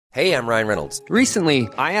Hey, I'm Ryan Reynolds. Recently,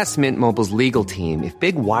 I asked Mint Mobile's legal team if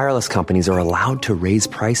big wireless companies are allowed to raise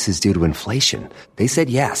prices due to inflation. They said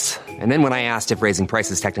yes. And then when I asked if raising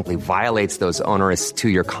prices technically violates those onerous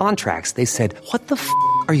two-year contracts, they said, "What the f***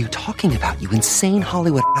 are you talking about, you insane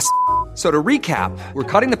Hollywood ass?" So to recap, we're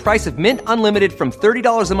cutting the price of Mint Unlimited from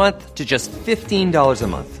 $30 a month to just $15 a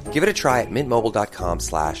month. Give it a try at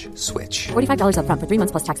mintmobile.com/switch. $45 up front for 3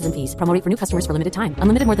 months plus taxes and fees. Promo rate for new customers for limited time.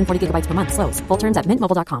 Unlimited more than 40 gigabytes per month. Slows full terms at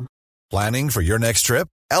mintmobile.com. Planning for your next trip?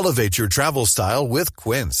 Elevate your travel style with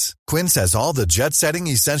Quince. Quince has all the jet-setting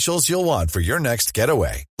essentials you'll want for your next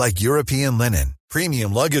getaway, like European linen,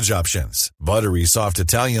 premium luggage options, buttery soft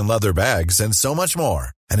Italian leather bags, and so much more.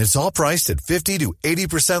 And it's all priced at 50 to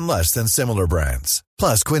 80% less than similar brands.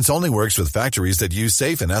 Plus, Quince only works with factories that use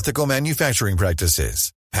safe and ethical manufacturing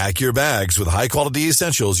practices. Pack your bags with high-quality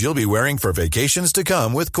essentials you'll be wearing for vacations to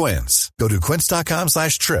come with Quince. Go to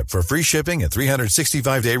quince.com/trip for free shipping and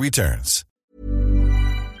 365-day returns.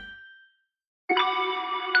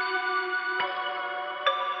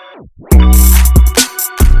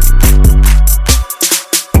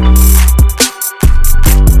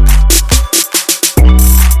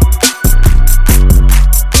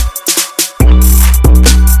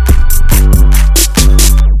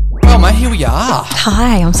 Here we are.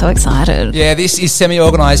 Hi, I'm so excited. Yeah, this is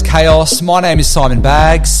Semi-Organised Chaos. My name is Simon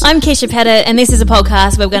Baggs. I'm Keisha Pettit, and this is a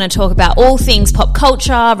podcast where we're going to talk about all things pop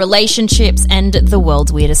culture, relationships, and the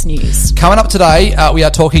world's weirdest news. Coming up today, we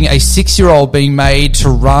are talking a 6-year-old being made to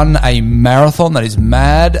run a marathon. That is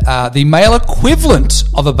mad. The male equivalent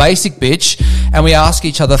of a basic bitch. And we ask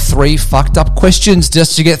each other 3 fucked up questions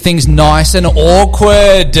just to get things nice and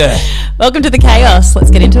awkward. Welcome to the chaos.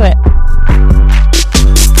 Let's get into it.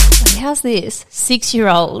 How's this?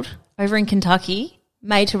 6-year-old over in Kentucky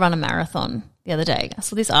made to run a marathon the other day. I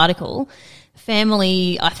saw this article.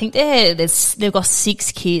 Family, I think they've got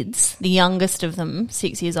 6 kids. The youngest of them,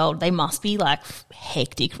 6 years old. They must be like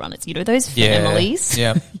hectic runners. You know those families?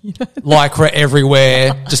 Yeah. Lycra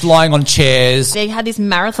everywhere, just lying on chairs. They had this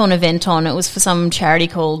marathon event on. It was for some charity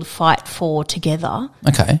called Fight For Together.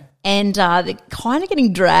 Okay. And they're kind of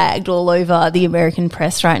getting dragged all over the American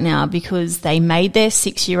press right now because they made their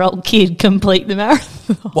 6-year-old kid complete the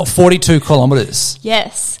marathon. What, 42 kilometres?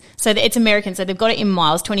 Yes. So it's American. So they've got it in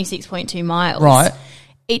miles, 26.2 miles. Right.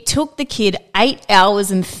 It took the kid 8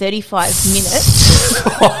 hours and 35 minutes.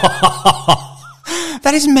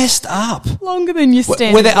 That is messed up. Longer than your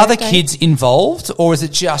standard. Were there other kids involved, or is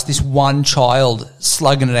it just this one child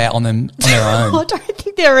slugging it out on their own? I don't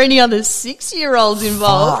think there are any other 6-year-olds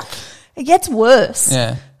involved. Fuck. It gets worse.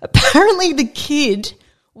 Yeah. Apparently the kid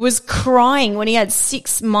was crying when he had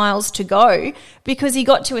 6 miles to go because he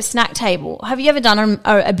got to a snack table. Have you ever done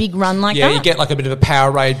a big run like that? Yeah, you get like a bit of a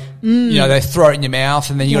Powerade. You know, they throw it in your mouth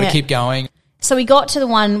and then you got to keep going. So we got to the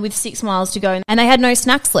one with 6 miles to go and they had no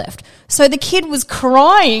snacks left. So the kid was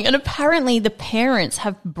crying and apparently the parents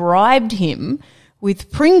have bribed him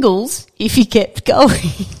with Pringles if he kept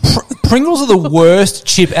going. Pringles are the worst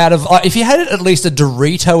chip out of... if you had at least a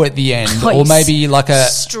Dorito at the end or maybe like a...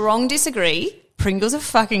 Strong disagree. Pringles are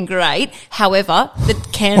fucking great. However, the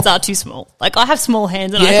cans are too small. Like, I have small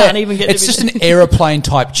hands and I can't even get it's just an aeroplane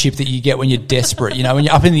type chip that you get when you're desperate. You know, when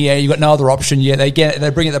you're up in the air, you've got no other option. Yeah, they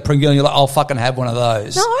bring it the Pringle and you're like, I'll fucking have one of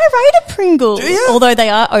those. No, I rate a Pringle. Do you? Although they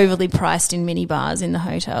are overly priced in mini bars in the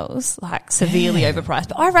hotels, like severely overpriced.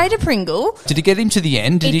 But I rate a Pringle. Did he get him to the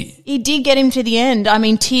end? He did get him to the end. I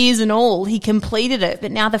mean, tears and all. He completed it.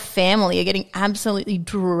 But now the family are getting absolutely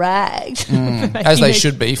dragged. As they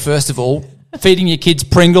should be, first of all. Feeding your kids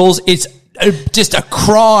Pringles, it's just a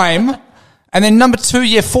crime. And then number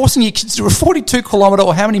 2, forcing your kids to do a 42 kilometre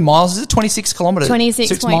or how many miles is it? 26 kilometres?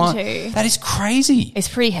 26.2. That is crazy. It's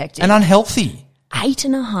pretty hectic. And unhealthy.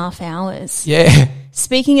 8.5 hours. Yeah.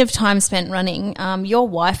 Speaking of time spent running, your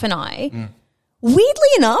wife and I, weirdly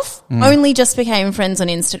enough, only just became friends on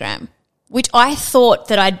Instagram. Which I thought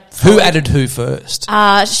that I'd... Who added who first?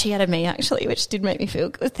 She added me, actually, which did make me feel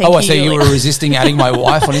good. Thank you. I see you were resisting adding my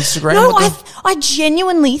wife on Instagram? No, I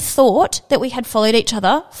genuinely thought that we had followed each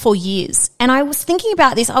other for years. And I was thinking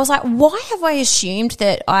about this. I was like, why have I assumed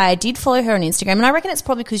that I did follow her on Instagram? And I reckon it's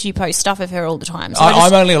probably because you post stuff of her all the time. So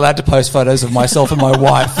I'm only allowed to post photos of myself and my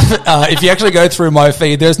wife. If you actually go through my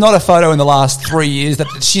feed, there's not a photo in the last 3 years that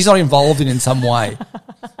she's not involved in some way.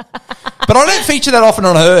 But I don't feature that often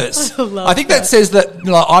on hers. I think that says that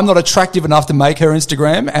I'm not attractive enough to make her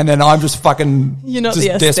Instagram, and then I'm just fucking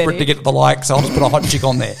desperate to get the likes. So I'll just put a hot chick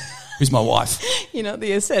on there. who's my wife. You're not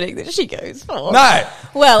the aesthetic that she goes for. No.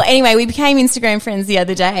 Well, anyway, we became Instagram friends the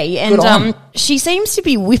other day, Good on. and she seems to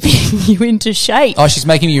be whipping you into shape. Oh, she's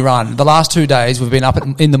making me run. The last 2 days, we've been up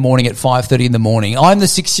in the morning at 5:30 in the morning. I'm the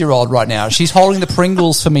 6-year-old right now. She's holding the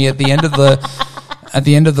Pringles for me at the end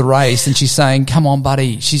of the race, and she's saying, "Come on,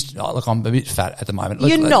 buddy." Look, I'm a bit fat at the moment.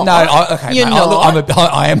 You're not. No, okay. You're mate. not.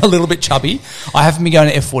 I am a little bit chubby. I haven't been going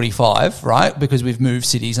to F45, right, because we've moved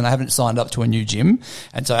cities and I haven't signed up to a new gym.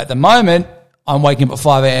 And so at the moment, I'm waking up at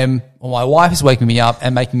 5 a.m. Well, my wife is waking me up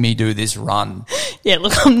and making me do this run. Yeah,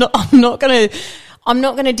 look, I'm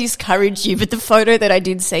not going to discourage you, but the photo that I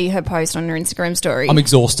did see her post on her Instagram story, I'm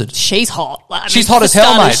exhausted. She's hot. She's hot as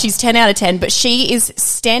hell, mate. She's 10 out of 10, but she is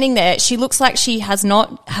standing there. She looks like she has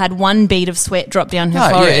not had one bead of sweat drop down her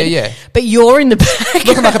forehead. Yeah. But you're in the back.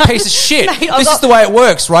 Looking like a piece of shit. Mate, this is the way it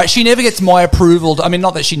works, right? She never gets my approval. I mean,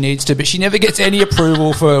 not that she needs to, but she never gets any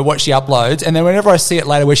approval for what she uploads. And then whenever I see it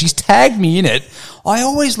later where she's tagged me in it, I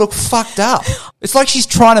always look fucked up. It's like she's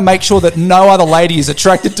trying to make sure that no other lady is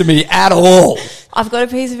attracted to me at all. I've got a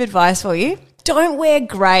piece of advice for you. Don't wear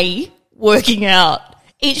grey working out.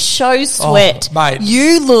 It shows sweat. Oh, mate.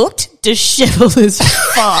 You looked dishevelled as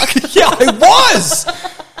fuck. Yeah, I was.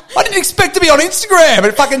 I didn't expect to be on Instagram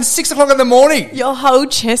at fucking 6 o'clock in the morning. Your whole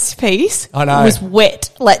chest piece I know. was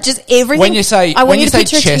wet. Like just everything. When you say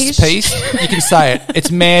picture a chest piece, you can say it.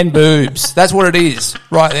 It's man boobs. That's what it is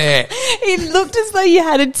right there. It looked as though you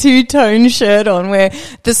had a two-tone shirt on where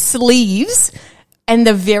the sleeves and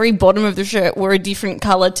the very bottom of the shirt were a different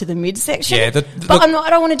colour to the midsection. Yeah, but I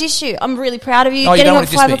don't want to dish you. I'm really proud of you. Oh, you Getting don't up want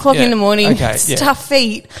to diss 5 me. o'clock in the morning, Okay, yeah. tough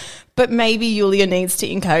feet. But maybe Yulia needs to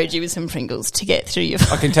encourage you with some Pringles to get through your...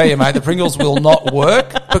 I can tell you, mate, the Pringles will not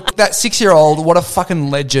work. But that 6-year-old, what a fucking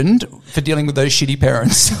legend for dealing with those shitty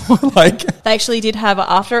parents. Like, They actually did have,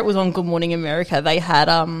 after it was on Good Morning America, they had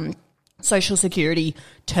Social Security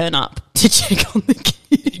turn up to check on the kid.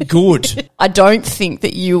 good. I don't think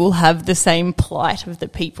that you will have the same plight of the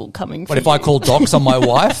people coming for What if you. I call docs on my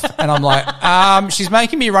wife and I'm like, she's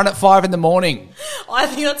making me run at 5 in the morning. I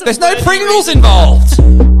think that's There's no Pringles involved.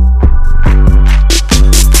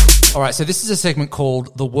 All right, so this is a segment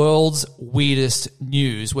called The World's Weirdest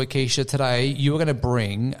News, where, Keisha, today you are going to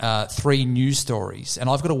bring 3 news stories, and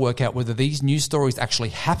I've got to work out whether these news stories actually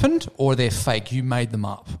happened or they're fake. You made them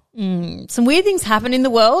up. Some weird things happen in the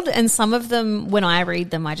world, and some of them, when I read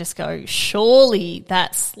them, I just go, surely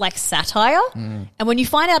that's like satire. And when you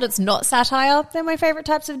find out it's not satire, they're my favourite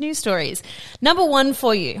types of news stories. Number 1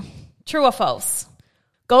 for you, true or false?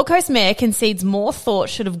 Gold Coast Mayor concedes more thought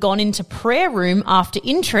should have gone into prayer room after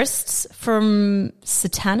interests from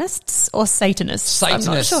Satanists or Satanists. I'm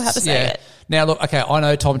not sure how to say it. Now, look, okay, I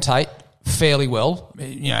know Tom Tate fairly well.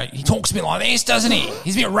 You know, he talks a bit like this, doesn't he?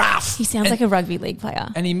 He's a bit rough. He sounds like a rugby league player.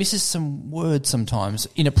 And he misses some words sometimes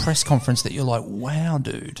in a press conference that you're like, wow,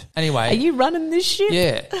 dude. Anyway. Are you running this shit?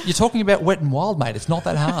 Yeah. You're talking about wet and wild, mate. It's not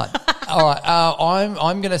that hard. All right,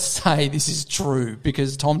 I'm going to say this is true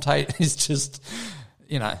because Tom Tate is just...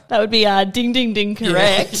 You know. That would be ding, ding, ding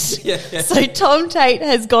correct. Yeah. So Tom Tate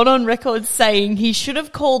has gone on record saying he should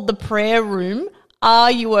have called the prayer room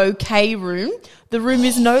Are You OK room. The room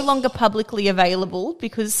is no longer publicly available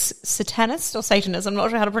because Satanists or Satanists, I'm not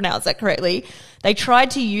sure how to pronounce that correctly, they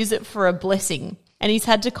tried to use it for a blessing. And he's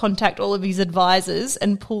had to contact all of his advisors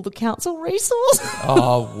and pull the council resource.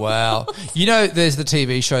 Oh, wow. You know, there's the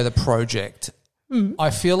TV show The Project. I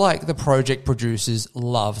feel like the project producers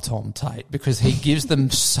love Tom Tate because he gives them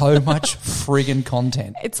so much friggin'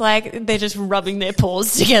 content. It's like they're just rubbing their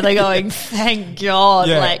paws together going, thank God,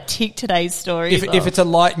 like tick today's story. If it's a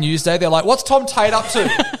light news day, they're like, what's Tom Tate up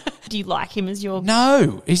to? Do you like him as your...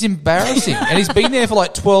 No, he's embarrassing. And he's been there for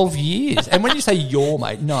like 12 years. And when you say your,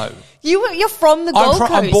 mate, no. You're from the Gold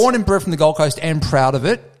Coast. I'm born and bred from the Gold Coast and proud of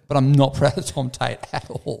it. But I'm not proud of Tom Tate at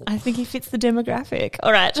all. I think he fits the demographic.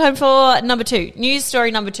 All right, time for number 2. News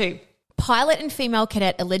story number 2. Pilot and female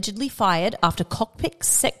cadet allegedly fired after cockpit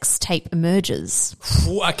sex tape emerges.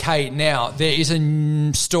 Okay, now there is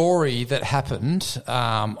a story that happened,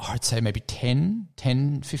 I'd say maybe 10,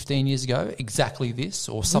 15 years ago, exactly this,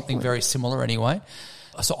 or something very similar anyway.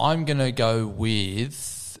 So I'm going to go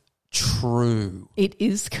with... true. It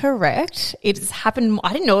is correct. It has happened.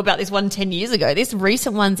 I didn't know about this one 10 years ago. This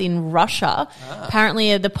recent one's in Russia.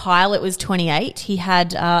 Apparently the pilot was 28. He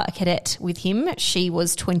had a cadet with him. She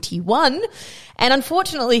was 21. And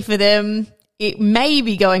unfortunately for them, it may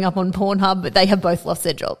be going up on Pornhub, but they have both lost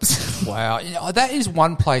their jobs. Wow. You know, that is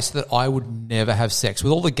one place that I would never have sex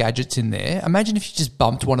with all the gadgets in there. Imagine if you just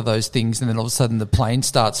bumped one of those things and then all of a sudden the plane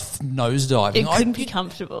starts nosediving. It couldn't be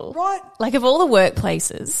comfortable. Right. Like of all the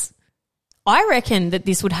workplaces, I reckon that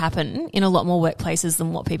this would happen in a lot more workplaces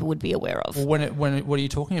than what people would be aware of. Well, what are you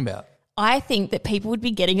talking about? I think that people would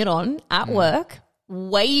be getting it on at work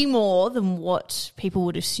way more than what people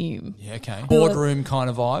would assume. Yeah, okay. Boardroom kind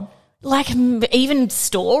of vibe? Like even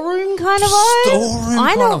storeroom kind of vibe. Storeroom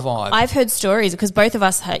kind of vibe. I've heard stories because both of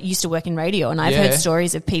us used to work in radio, and I've heard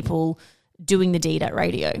stories of people doing the deed at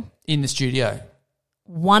radio. In the studio?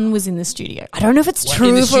 One was in the studio. I don't know if it's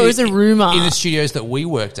true, if it was a rumour. In the studios that we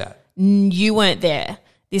worked at? You weren't there.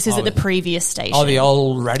 This is at the previous station. Oh, the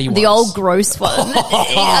old ratty ones. The old gross one.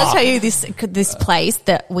 I'll tell you this place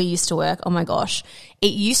that we used to work, oh my gosh.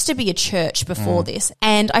 It used to be a church before this.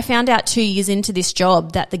 And I found out 2 years into this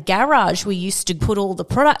job that the garage we used to put all the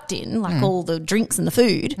product in, like all the drinks and the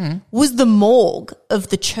food, was the morgue of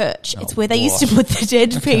the church. It's where they used to put the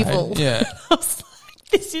dead people. Yeah. I was like,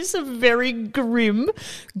 this is a very grim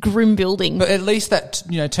building. But at least that,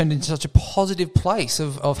 turned into such a positive place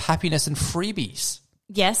of happiness and freebies.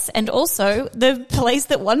 Yes, and also the place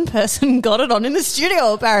that one person got it on in the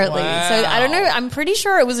studio, apparently. Wow. So I don't know. I'm pretty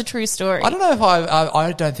sure it was a true story. I don't know if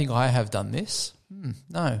I don't think I have done this.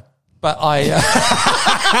 No. But I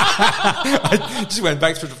just went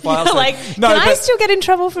back through the files. Like, I still get in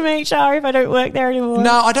trouble from HR if I don't work there anymore?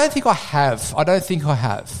 No, I don't think I have.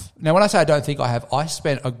 Now, when I say I don't think I have, I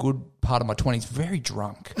spent a good part of my 20s very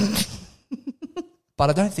drunk. But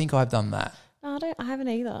I don't think I've done that. No, I haven't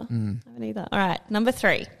either. All right, number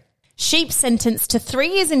 3. Sheep sentenced to 3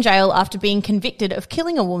 years in jail after being convicted of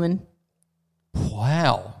killing a woman.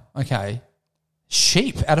 Wow. Okay.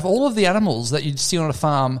 Sheep, out of all of the animals that you'd see on a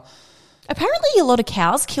farm. Apparently a lot of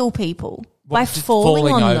cows kill people by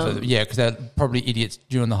falling on over them. Yeah, because they're probably idiots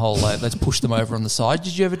doing the whole, let's push them over on the side.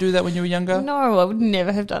 Did you ever do that when you were younger? No, I would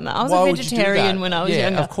never have done that. I was Why a vegetarian when I was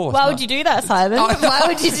younger. Yeah, of course. Why would you do that, Simon? Why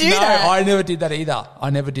would you do that? No, I never did that either. I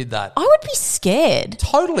never did that. I would be scared.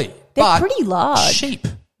 Totally. They're pretty large. Sheep,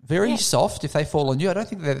 very soft if they fall on you. I don't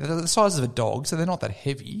think they're the size of a dog, so they're not that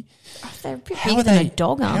heavy. They're a bit bigger than a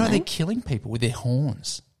dog, aren't they? How are they killing people with their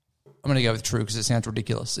horns? I'm going to go with true because it sounds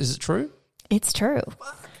ridiculous. Is it true? It's true.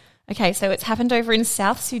 Okay, so it's happened over in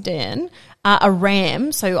South Sudan. A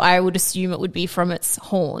ram, so I would assume it would be from its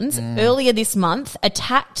horns, earlier this month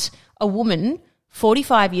attacked a woman,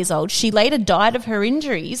 45 years old. She later died of her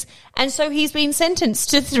injuries, and so he's been sentenced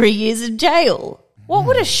to 3 years in jail. What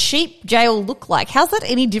would a sheep jail look like? How's that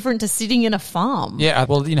any different to sitting in a farm? Yeah,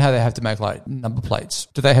 well, you know how they have to make number plates?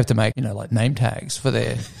 Do they have to make, name tags for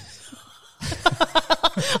their...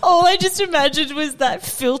 All I just imagined was that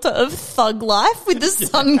filter of Thug Life with the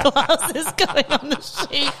sunglasses going on the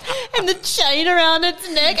sheep and the chain around its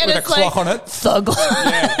neck and with it's a clock on it. Thug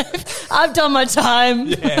Life. Yeah. I've done my time.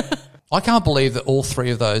 Yeah. I can't believe that all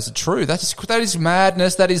 3 of those are true. That is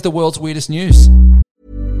madness. That is the world's weirdest news.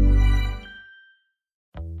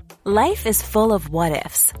 Life is full of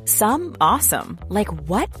what-ifs. Some awesome, like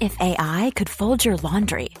what if AI could fold your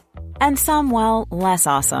laundry? And some, well, less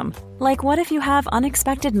awesome, like what if you have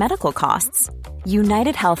unexpected medical costs?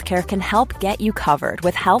 United Healthcare can help get you covered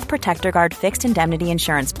with Health Protector Guard fixed indemnity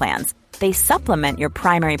insurance plans. They supplement your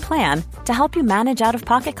primary plan to help you manage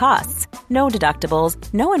out-of-pocket costs. No deductibles,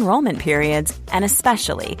 no enrollment periods, and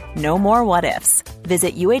especially no more what-ifs.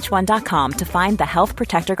 Visit uh1.com to find the Health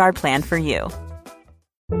Protector Guard plan for you.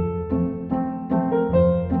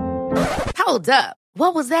 Hold up.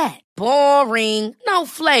 What was that? Boring. No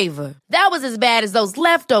flavor. That was as bad as those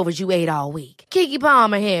leftovers you ate all week. Keke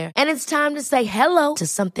Palmer here, and it's time to say hello to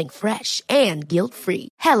something fresh and guilt-free.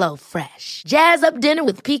 Hello Fresh. Jazz up dinner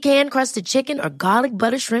with pecan-crusted chicken or garlic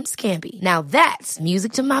butter shrimp scampi. Now that's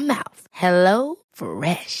music to my mouth. Hello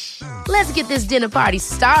Fresh. Let's get this dinner party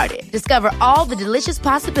started. Discover all the delicious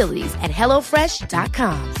possibilities at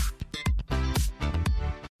HelloFresh.com.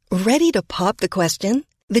 Ready to pop the question?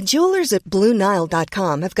 The jewelers at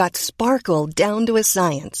BlueNile.com have got sparkle down to a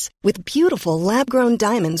science with beautiful lab-grown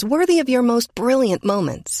diamonds worthy of your most brilliant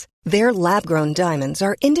moments. Their lab-grown diamonds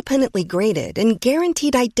are independently graded and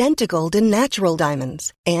guaranteed identical to natural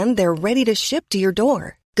diamonds, and they're ready to ship to your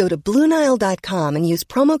door. Go to BlueNile.com and use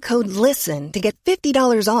promo code LISTEN to get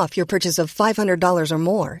 $50 off your purchase of $500 or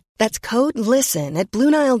more. That's code LISTEN at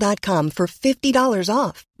BlueNile.com for $50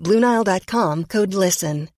 off. BlueNile.com, code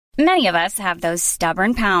LISTEN. Many of us have those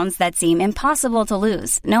stubborn pounds that seem impossible to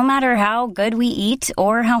lose, no matter how good we eat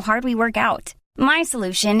or how hard we work out. My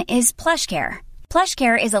solution is PlushCare.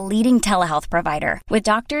 PlushCare is a leading telehealth provider with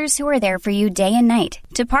doctors who are there for you day and night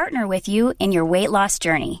to partner with you in your weight loss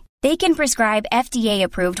journey. They can prescribe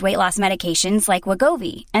FDA-approved weight loss medications like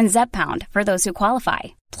Wegovy and Zepbound for those who qualify.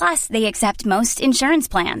 Plus, they accept most insurance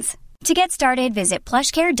plans. To get started, visit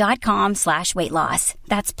plushcare.com/weightloss.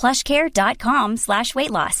 That's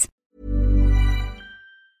plushcare.com/weightloss.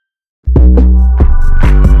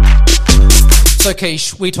 So,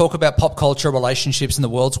 Keish, we talk about pop culture, relationships, and the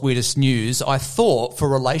world's weirdest news. I thought for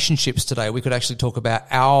relationships today, we could actually talk about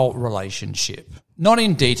our relationship. Not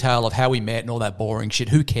in detail of how we met and all that boring shit.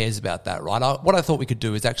 Who cares about that, right? What I thought we could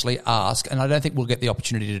do is actually ask, and I don't think we'll get the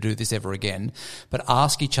opportunity to do this ever again, but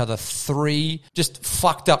ask each other 3 just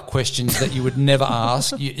fucked up questions that you would never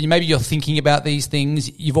ask. Maybe you're thinking about these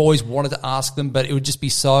things. You've always wanted to ask them, but it would just be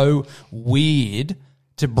so weird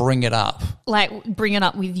to bring it up. Like, bring it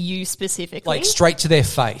up with you specifically? Like, straight to their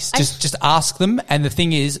face. Just ask them. And the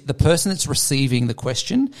thing is, the person that's receiving the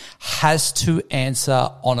question has to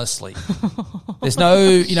answer honestly. There's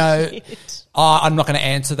no, I'm not going to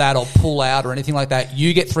answer that or pull out or anything like that.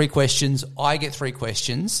 You get 3 questions. I get 3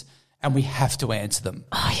 questions. And we have to answer them.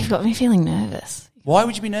 Oh, you've got me feeling nervous. Why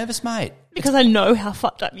would you be nervous, mate? Because I know how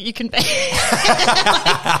fucked up you can be. All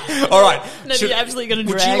right. No, you're absolutely going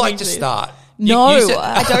to drag Would you like me to this. start? No, You said-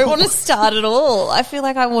 I don't want to start at all. I feel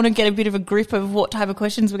like I want to get a bit of a grip of what type of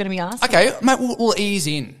questions we're going to be asking. Okay, mate, we'll ease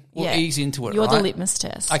in. We'll ease into it, You're right? the litmus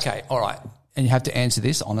test. Okay, all right. And you have to answer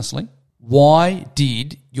this honestly. Why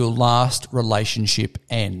did your last relationship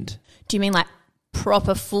end? Do you mean like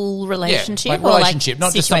proper full relationship? Yeah, like or relationship,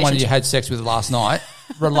 not just someone you situationship? had sex with last night.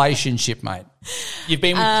 Relationship, mate. You've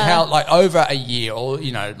been like over a year or,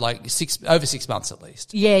 like over 6 months at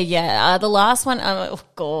least. Yeah. The last one, oh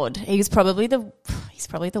God, he's probably the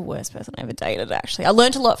worst person I ever dated, actually. I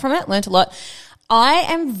learned a lot from it, I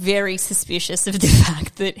am very suspicious of the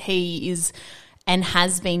fact that he is and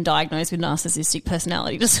has been diagnosed with narcissistic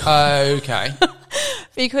personality disorder. Okay.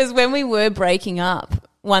 Because when we were breaking up,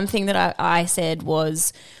 one thing that I said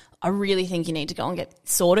was, I really think you need to go and get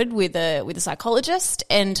sorted with a psychologist.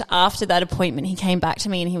 And after that appointment, he came back to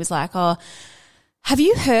me and he was like, "Oh, have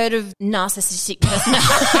you heard of narcissistic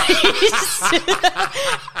personalities?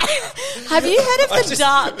 Have you heard of the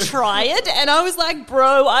dark triad?" And I was like,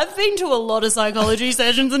 "Bro, I've been to a lot of psychology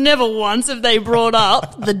sessions and never once have they brought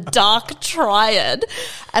up the dark triad."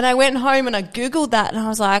 And I went home and I Googled that and I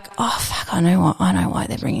was like, "Oh, fuck, I know why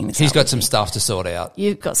they're bringing this up." He's got some stuff to sort out.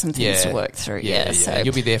 You've got some things to work through. Yeah. So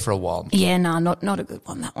you'll be there for a while. yeah, no, not a good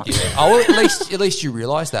one, that one. Yeah. Oh, well, at least you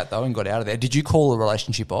realised that though and got out of there. Did you call the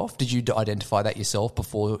relationship off? Did you identify that yourself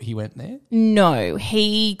before he went there? No,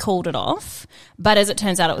 he called it off. But as it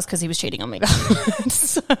turns out, it was because he was cheating on me.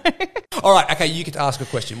 So. All right, okay, you get to ask a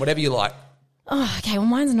question, whatever you like. Oh, okay, well,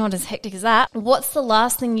 mine's not as hectic as that. What's the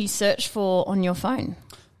last thing you searched for on your phone?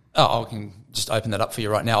 Oh, I can just open that up for you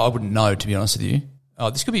right now. I wouldn't know, to be honest with you. Oh,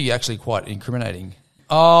 this could be actually quite incriminating.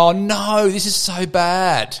 Oh, no, this is so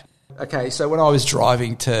bad. Okay, so when I was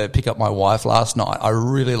driving to pick up my wife last night, I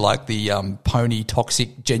really liked the Pony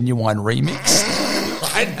Toxic Genuine remix.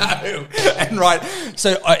 I know. And right,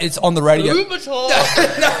 so it's on the radio. No,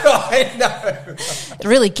 I know. It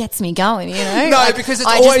really gets me going, No, like, because it's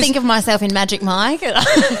I always... just think of myself in Magic Mike. No,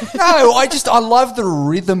 I love the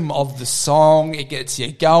rhythm of the song. It gets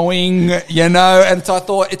you going, And so I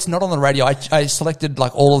thought it's not on the radio. I selected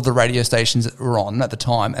like all of the radio stations that were on at the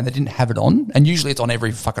time and they didn't have it on. And usually it's on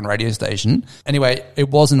every fucking radio station. Anyway, it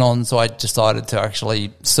wasn't on, so I decided to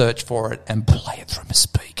actually search for it and play it from the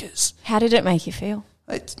speakers. How did it make you feel?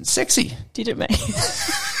 It's sexy. Did it make?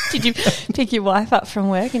 Did you pick your wife up from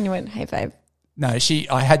work and you went, "Hey, babe"? No, I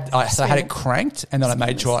had it cranked, and then I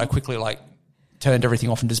made sure I quickly turned everything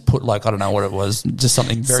off and just put I don't know what it was, just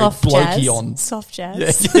something very soft blokey jazz. on. Soft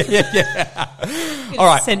jazz. Yeah. All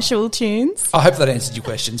right. Sensual tunes. I hope that answered your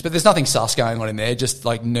questions, but there's nothing sus going on in there, just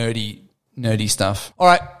like nerdy stuff. All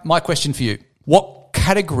right, my question for you: what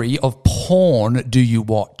category of porn do you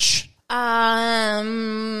watch?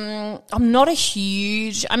 I'm not a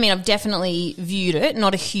huge, I've definitely viewed it,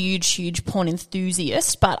 not a huge porn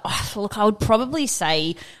enthusiast, but look, I would probably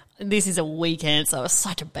say this is a weak answer,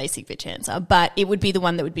 such a basic bitch answer, but it would be the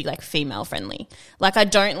one that would be female friendly. I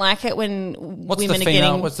don't like it when What's women the are female?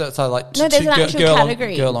 getting... What's that? So no, there's an actual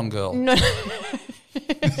category. Girl on girl. No.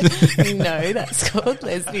 No, that's called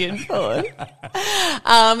lesbian porn.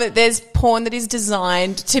 There's porn that is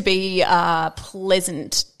designed to be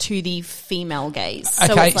pleasant to the female gaze.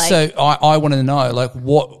 Okay, so I want to know,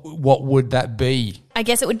 what would that be? I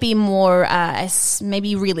guess it would be more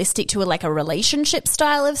maybe realistic to a relationship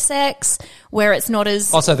style of sex where it's not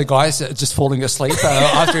as... Also, the guy's just falling asleep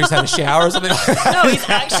after he's had a shower or something like that. No, he's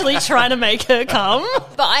actually trying to make her come.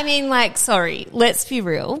 But sorry, let's be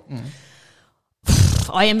real.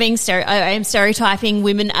 I am stereotyping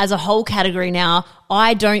women as a whole category now.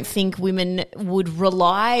 I don't think women would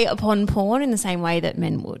rely upon porn in the same way that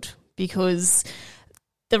men would, because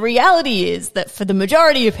the reality is that for the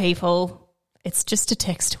majority of people, It's just a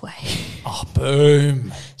text away. Oh,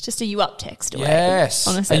 boom. It's just a you up text away. Yes.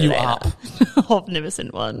 On a Are Saturday you up? night. I've never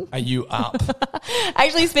sent one. Are you up?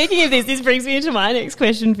 Actually, speaking of this brings me into my next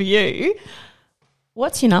question for you.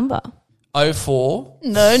 What's your number? 04.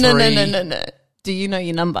 No. Do you know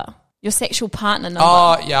your number? Your sexual partner number?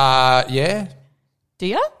 Oh, yeah. Do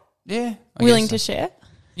you? Yeah. Willing to share?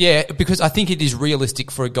 Yeah, because I think it is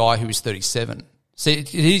realistic for a guy who is 37. See,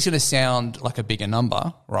 it is going to sound like a bigger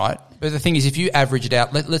number, right? But the thing is, if you average it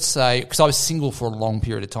out, let's say, because I was single for a long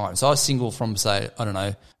period of time. So I was single from, say, I don't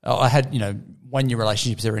know, I had, 1 year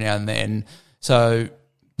relationships every now and then. So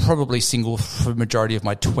probably single for the majority of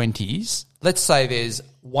my 20s. Let's say there's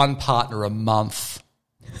one partner a month.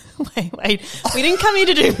 Wait. We didn't come here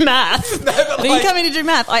to do math. We didn't come here to do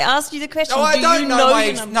math. I asked you the question. No, I don't know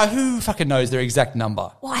your number? No, who fucking knows their exact number?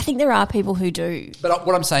 Well, I think there are people who do. But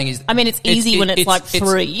what I'm saying is... I mean, it's easy when it's like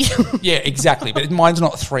 3. Yeah, exactly. But mine's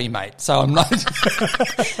not 3, mate. So I'm not...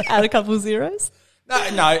 Add a couple of zeros?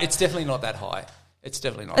 No, it's definitely not that high. It's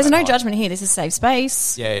definitely not. There's that no high. judge here. This is safe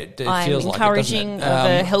space. Yeah, it I'm feels like encouraging it,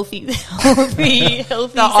 doesn't it? of a healthy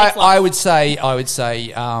No, sex life. I would say,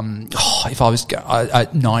 if I was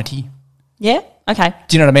 90. Yeah? Okay.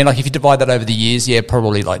 Do you know what I mean? Like if you divide that over the years, yeah,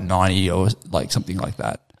 probably like 90 or like something like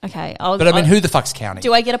that. Okay. But I mean, who the fuck's counting?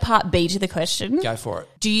 Do I get a part B to the question? Go for it.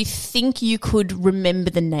 Do you think you could remember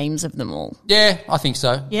the names of them all? Yeah, I think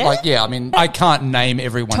so. Yeah? I mean, I can't name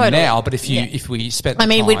everyone Totally. now, but if we spent the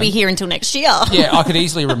we'd time- be here until next year. Yeah, I could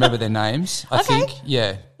easily remember their names, I Okay. think.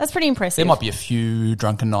 Yeah. That's pretty impressive. There might be a few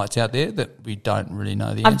drunken nights out there that we don't really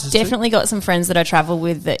know the answers I've definitely got some friends that I travel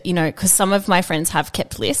with that, because some of my friends have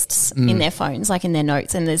kept lists Mm. in their phones, like in their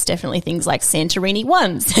notes, and there's definitely things like Santorini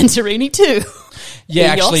 1, Santorini 2. Yeah,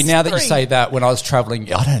 actually, Eos now that you 3. say that, when I was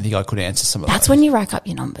travelling, I don't think I could answer some of That's those. when you rack up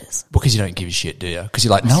your numbers. Because you don't give a shit, do you? Because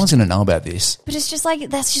you're like, no one's going to know about this. But it's just like,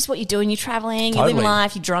 that's just what you're doing. You're traveling, you're Totally. living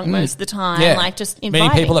life, you're drunk most of the time. Yeah. Like, just Many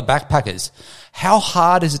inviting. people are backpackers. How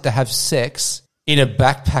hard is it to have sex in a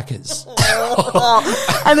backpackers?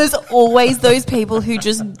 And there's always those people who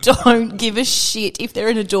just don't give a shit if they're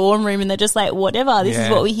in a dorm room and they're just like, whatever, this is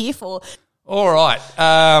Yeah. what we're here for. All right.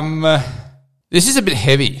 This is a bit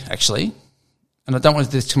heavy, actually. And I don't want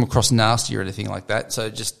this to come across nasty or anything like that. So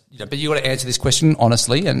just, but you got to answer this question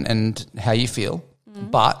honestly and how you feel.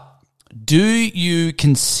 But do you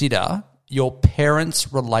consider your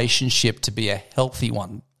parents' relationship to be a healthy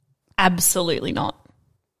one? Absolutely not.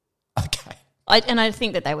 Okay. And I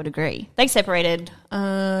think that they would agree. They separated,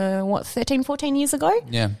 13, 14 years ago?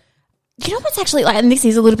 Yeah. You know what's actually like, and this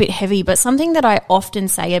is a little bit heavy, but something that I often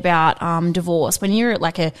say about divorce, when you're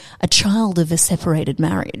like a child of a separated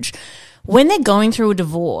marriage, when they're going through a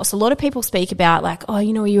divorce, a lot of people speak about like, oh, are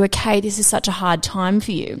you okay? This is such a hard time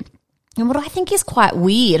for you. And what I think is quite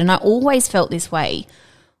weird, and I always felt this way,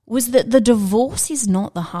 was that the divorce is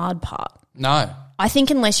not the hard part. No. I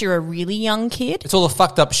think unless you're a really young kid. It's all the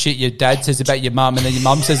fucked up shit your dad says about your mum and then your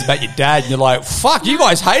mum says about your dad and you're like, fuck, you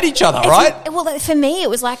guys hate each other, right? Well, for me, it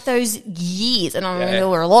was like those years, and I remember there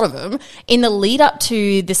were a lot of them, in the lead up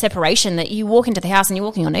to the separation that you walk into the house and you're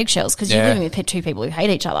walking on eggshells because you're living with two people who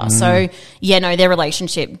hate each other. So, their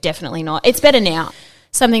relationship, definitely not. It's better now.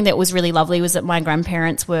 Something that was really lovely was that my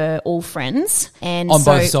grandparents were all friends. And on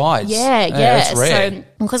both sides? Yeah. That's rare. So,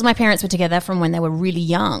 because my parents were together from when they were really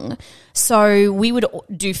young, so we would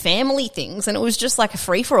do family things, and it was just like a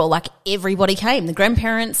free-for-all. Like, everybody came. The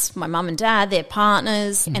grandparents, my mum and dad, their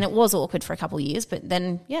partners, and it was awkward for a couple of years, but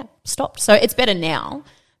then, stopped. So it's better now.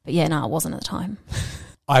 But it wasn't at the time.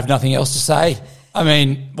 I have nothing else to say. I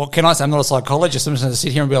mean, what can I say? I'm not a psychologist. I'm just going to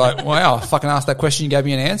sit here and be like, wow, I fucking asked that question, you gave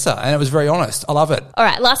me an answer. And it was very honest. I love it. All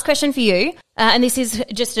right, last question for you. And this is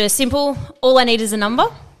just a simple, all I need is a number.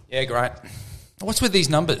 Yeah, great. What's with these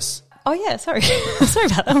numbers? Oh, yeah, sorry. Sorry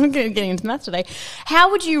about that. I'm getting into math today.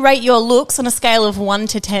 How would you rate your looks on a scale of 1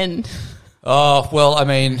 to 10? Oh, well, I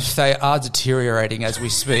mean, they are deteriorating as we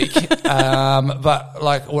speak. But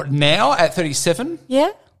like what now at 37?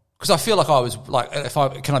 Yeah. Because I feel like I was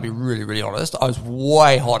like, can I be really, really honest? I was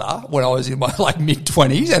way hotter when I was in my like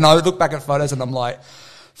mid-20s, and I look back at photos and I'm like,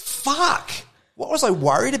 fuck, what was I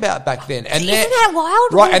worried about back then? And Isn't that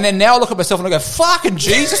wild? Right, and then now I look at myself and I go, fucking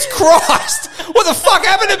Jesus Christ, what the fuck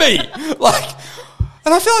happened to me? Like,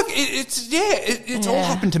 and I feel like it's all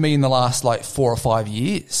happened to me in the last like 4 or 5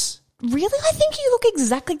 years. Really? I think you look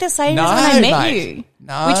exactly the same No, as when I met mate. you.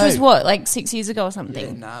 No. Which was what, like 6 years ago or something?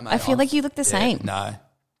 Yeah, nah, mate, I feel like you look the same. No,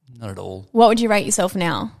 not at all. What would you rate yourself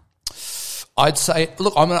now? I'd say,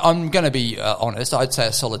 look, I'm going to be honest. I'd say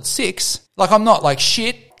a solid 6. Like, I'm not like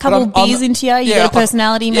shit. Couple beers into you, you got a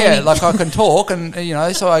personality, maybe. Yeah, like I can talk, and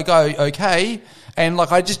so I go okay, and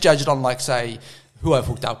like I just judge it on like say who I've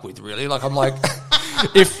hooked up with, really. Like, I'm like,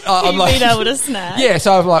 if I'm You've like, been able to snap. yeah.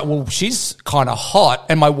 So I'm like, well, she's kind of hot,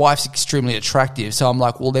 and my wife's extremely attractive. So I'm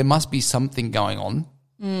like, well, there must be something going on.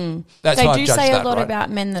 That's They how I do judge say that, a lot right?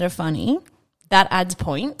 about men that are funny. That adds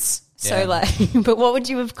points. So, Yeah. like, but what would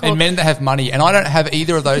you have called? And men that have money, and I don't have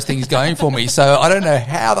either of those things going for me. So I don't know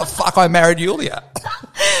how the fuck I married Yulia.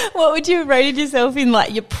 What would you have rated yourself in,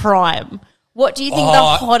 like, your prime? What do you think the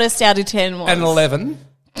hottest out of 10 was? An 11.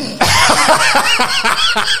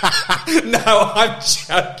 No, I'm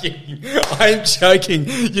joking. I'm joking.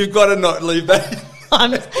 You've got to not leave that.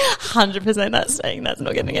 I'm 100% not saying that's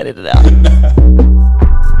not getting edited out.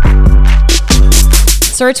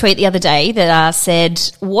 Saw a tweet the other day that said,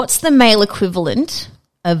 what's the male equivalent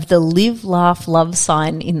of the live, laugh, love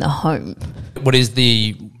sign in the home? What is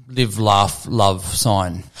the live, laugh, love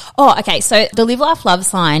sign? Oh, okay. So the live, laugh, love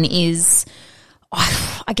sign is,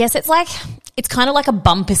 I guess it's kind of like a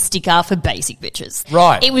bumper sticker for basic bitches.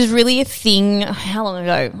 Right. It was really a thing, how long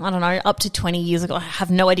ago? I don't know, up to 20 years ago. I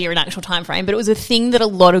have no idea an actual time frame, but it was a thing that a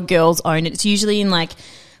lot of girls own. It's usually in like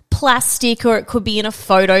plastic, or it could be in a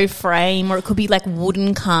photo frame, or it could be like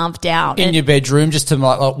wooden carved out. In your bedroom, just to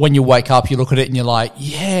like when you wake up, you look at it and you're like,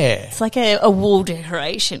 yeah. It's like a wall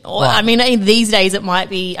decoration. Or, Right. I mean, these days it might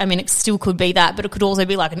be, I mean, it still could be that, but it could also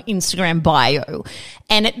be like an Instagram bio.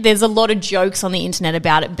 And there's a lot of jokes on the internet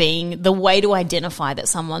about it being the way to identify that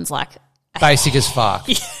someone's like, Basic as fuck.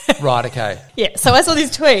 Right, okay. yeah. So I saw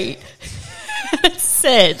this tweet and it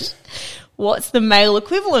said, what's the male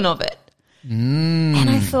equivalent of it? And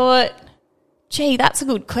I thought, gee, that's a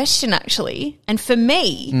good question, actually. And for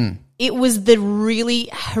me, it was the really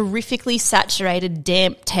horrifically saturated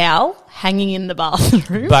damp towel hanging in the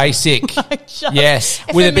bathroom. Basic. Yes.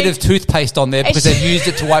 With a bit of toothpaste on there because they've used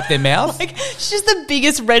it to wipe their mouth. Like, it's just the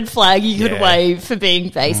biggest red flag you could wave for being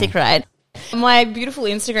basic, right? My beautiful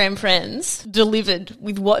Instagram friends delivered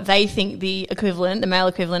with what they think the male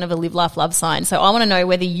equivalent of a live, laugh, love sign. So I want to know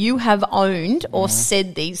whether you have owned or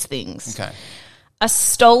said these things. Okay. A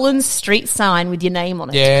stolen street sign with your name on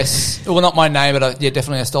it. Yes. Well, not my name, but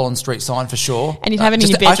definitely a stolen street sign for sure. And you'd have it in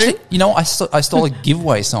your bedroom? Actually, you know, I stole a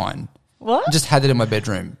giveaway sign. What? I just had it in my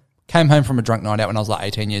bedroom. Came home from a drunk night out when I was like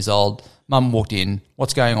 18 years old. Mum walked in.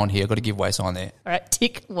 What's going on here? Got a giveaway sign there. All right,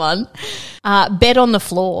 tick one. Bed on the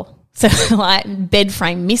floor. So like bed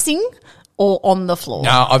frame missing or on the floor.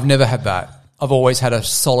 No, I've never had that. I've always had a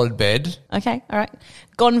solid bed. Okay, all right.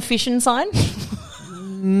 Gone fishing sign?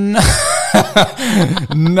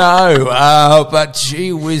 No, but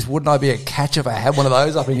gee whiz, wouldn't I be a catch if I had one of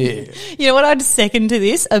those up in here? You know what I'd second to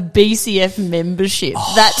this? A BCF membership.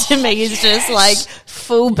 That to me is just like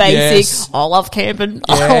full basic. Yes. I love camping.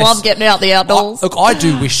 I Yes. love getting out the outdoors. Look, I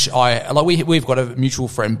do wish we've got a mutual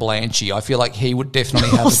friend, Blanchy. I feel like he would definitely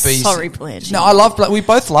have a BC. Sorry, Blanchy. No, we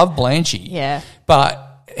both love Blanchy. Yeah. But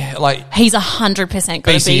like He's 100%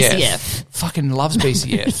 got BCF. a BCF. Fucking loves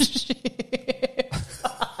BCF.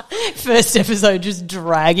 First episode just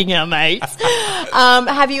dragging our mates.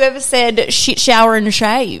 Have you ever said shit, shower and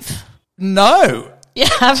shave? No. You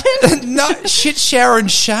haven't? No, shit, shower and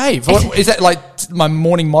shave. What, is that like my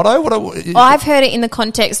morning motto? I've heard it in the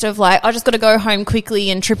context of like, I just got to go home quickly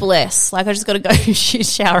and triple S. Like, I just got to go shit,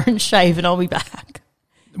 shower and shave and I'll be back.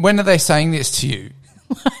 When are they saying this to you?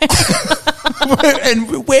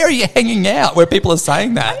 And where are you hanging out where people are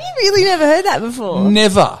saying that? Have you really never heard that before?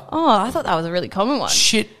 Never. Oh, I thought that was a really common one.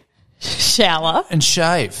 Shit Shower. and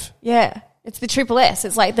shave. Yeah. It's the triple S.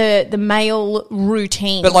 It's like the male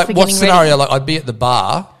routine. But like, for what getting scenario? ready. Like, I'd be at the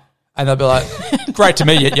bar and they'll be like, "Great to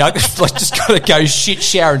meet you. Like, just got to go shit,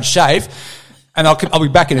 shower, and shave, and I'll be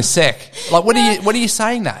back in a sec." Like, what are you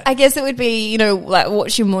saying that? I guess it would be, like,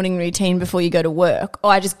 what's your morning routine before you go to work? Oh,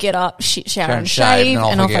 I just get up, shit, shower, and shave,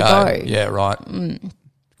 and off I go. Yeah, right.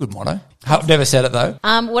 Good motto. I've never said it though.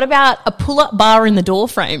 What about a pull-up bar in the door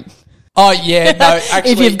frame? Oh yeah, no.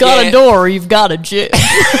 Actually, if you've got a door, you've got a jet.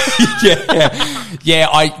 yeah.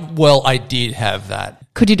 I did have that.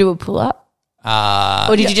 Could you do a pull-up?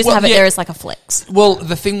 Or did you just have it there as like a flex? Well,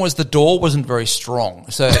 the thing was the door wasn't very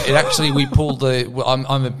strong, so it actually we pulled the. It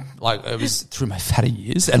was through my fatter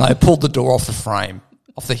years, and I pulled the door off the frame,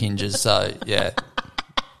 off the hinges. So yeah,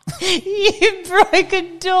 You broke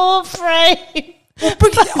a door frame.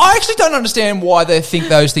 but I actually don't understand why they think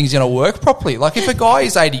those things are going to work properly. Like if a guy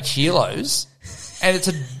is 80 kilos and it's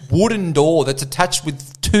a wooden door that's attached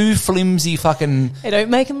with two flimsy fucking. They don't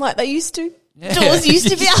make them like they used to. Yeah. Doors used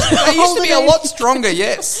to be able to They used hold to be it a in. lot stronger.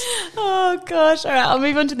 Yes. Oh, gosh. All right, I'll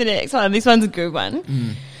move on to the next one. This one's a good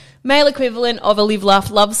one. Male equivalent of a live,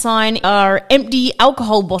 laugh, love sign are empty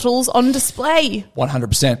alcohol bottles on display.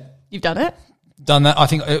 100%. You've done it? Done that. I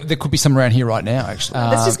think there could be some around here right now, actually.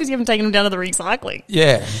 That's just because you haven't taken them down to the recycling.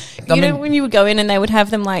 Yeah. You know when you would go in and they would have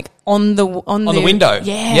them like on the window.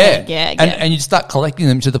 Yeah. And you'd start collecting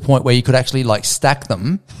them to the point where you could actually like stack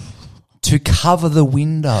them to cover the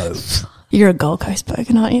window. You're a Gold Coast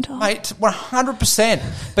bogan, aren't you, Tom? Mate,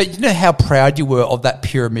 100%. But you know how proud you were of that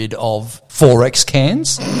pyramid of 4X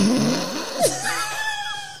cans?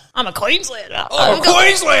 I'm a Queenslander. I've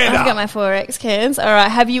got my 4X cans. All right.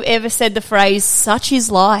 Have you ever said the phrase, such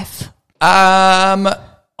is life? I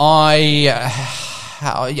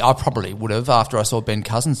probably would have after I saw Ben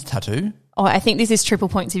Cousins' tattoo. Oh, I think this is triple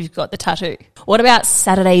points if you've got the tattoo. What about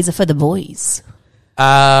Saturdays are for the boys?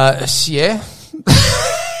 Yeah.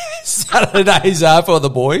 Saturdays are for the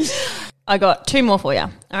boys. I got 2 more for you.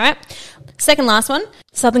 All right. Second last one.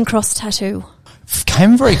 Southern Cross tattoo.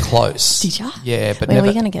 Came very close. Did you? Yeah, but where never.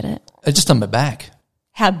 Were you going to get it? Just on my back.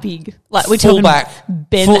 How big? Like we're full talking back.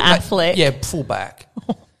 Ben Affleck. Yeah, full back.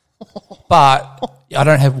 But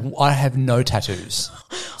I have no tattoos.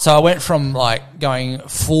 So I went from like going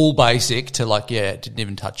full basic to like, didn't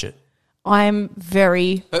even touch it. I'm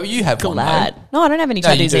very But you have glad. one, No, I don't have any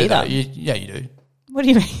tattoos either. You do. What do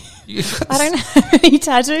you mean? I don't have any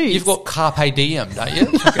tattoos. You've got Carpe Diem, don't you?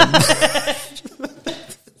 Don't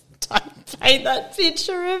paint that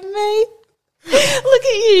picture of me. Look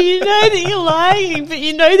at you. You know that you're lying, but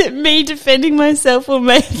you know that me defending myself will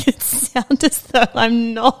make it sound as though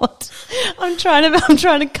I'm not. I'm trying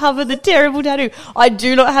to cover the terrible tattoo. I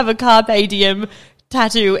do not have a Carpe Diem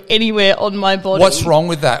tattoo anywhere on my body. What's wrong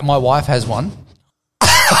with that? My wife has one.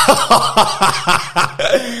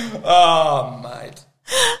 Oh, mate.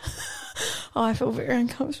 Oh, I feel very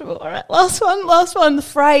uncomfortable. All right, last one. The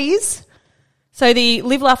phrase. So the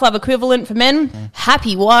live, laugh, love equivalent for men: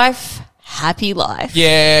 happy wife, happy life.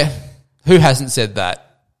 Yeah. Who hasn't said that?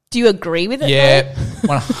 Do you agree with it? Yeah,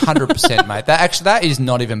 100%, mate. That is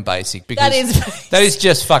not even basic because that is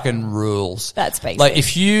just fucking rules. That's basic. Like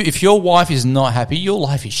if your wife is not happy, your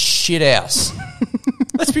life is shit house.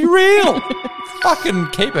 Let's be real. Fucking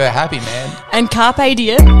keep her happy, man. And Carpe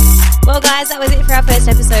Diem. Well, guys, that was it for our first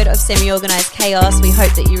episode of Semi-Organised Chaos. We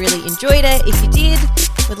hope that you really enjoyed it. If you did,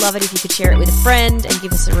 we'd love it if you could share it with a friend and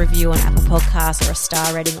give us a review on Apple Podcasts or a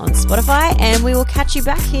star rating on Spotify. And we will catch you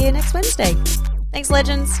back here next Wednesday. Thanks,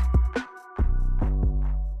 legends.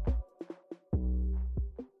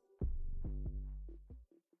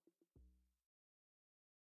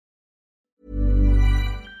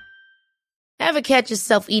 Ever catch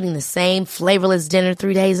yourself eating the same flavorless dinner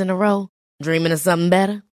 3 days in a row? Dreaming of something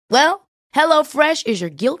better? Well, HelloFresh is your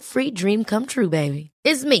guilt-free dream come true, baby.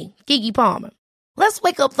 It's me, Keke Palmer. Let's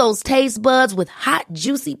wake up those taste buds with hot,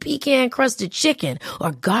 juicy pecan-crusted chicken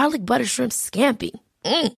or garlic butter shrimp scampi.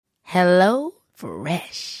 Hello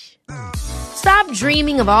Fresh. Stop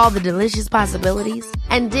dreaming of all the delicious possibilities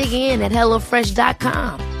and dig in at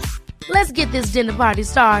HelloFresh.com. Let's get this dinner party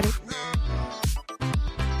started.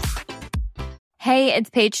 Hey, it's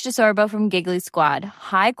Paige DeSorbo from Giggly Squad.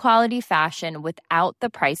 High quality fashion without the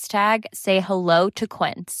price tag. Say hello to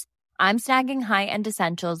Quince. I'm snagging high-end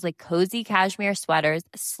essentials like cozy cashmere sweaters,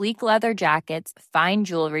 sleek leather jackets, fine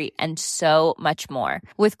jewelry, and so much more.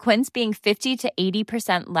 With Quince being 50 to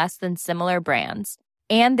 80% less than similar brands.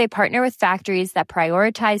 And they partner with factories that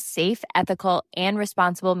prioritize safe, ethical, and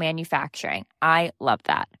responsible manufacturing. I love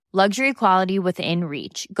that. Luxury quality within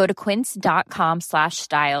reach. Go to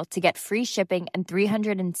quince.com/style to get free shipping and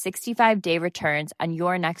 365-day returns on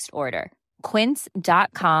your next order.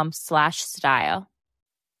 Quince.com/style.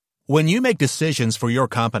 When you make decisions for your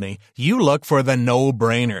company, you look for the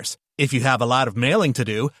no-brainers. If you have a lot of mailing to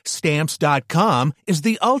do, Stamps.com is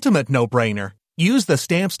the ultimate no-brainer. Use the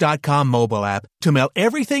Stamps.com mobile app to mail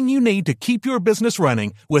everything you need to keep your business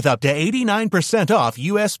running with up to 89% off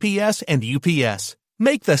USPS and UPS.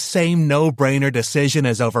 Make the same no-brainer decision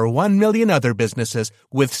as over 1 million other businesses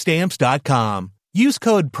with Stamps.com. Use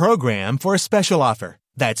code PROGRAM for a special offer.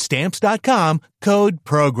 That's Stamps.com, code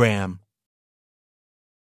PROGRAM.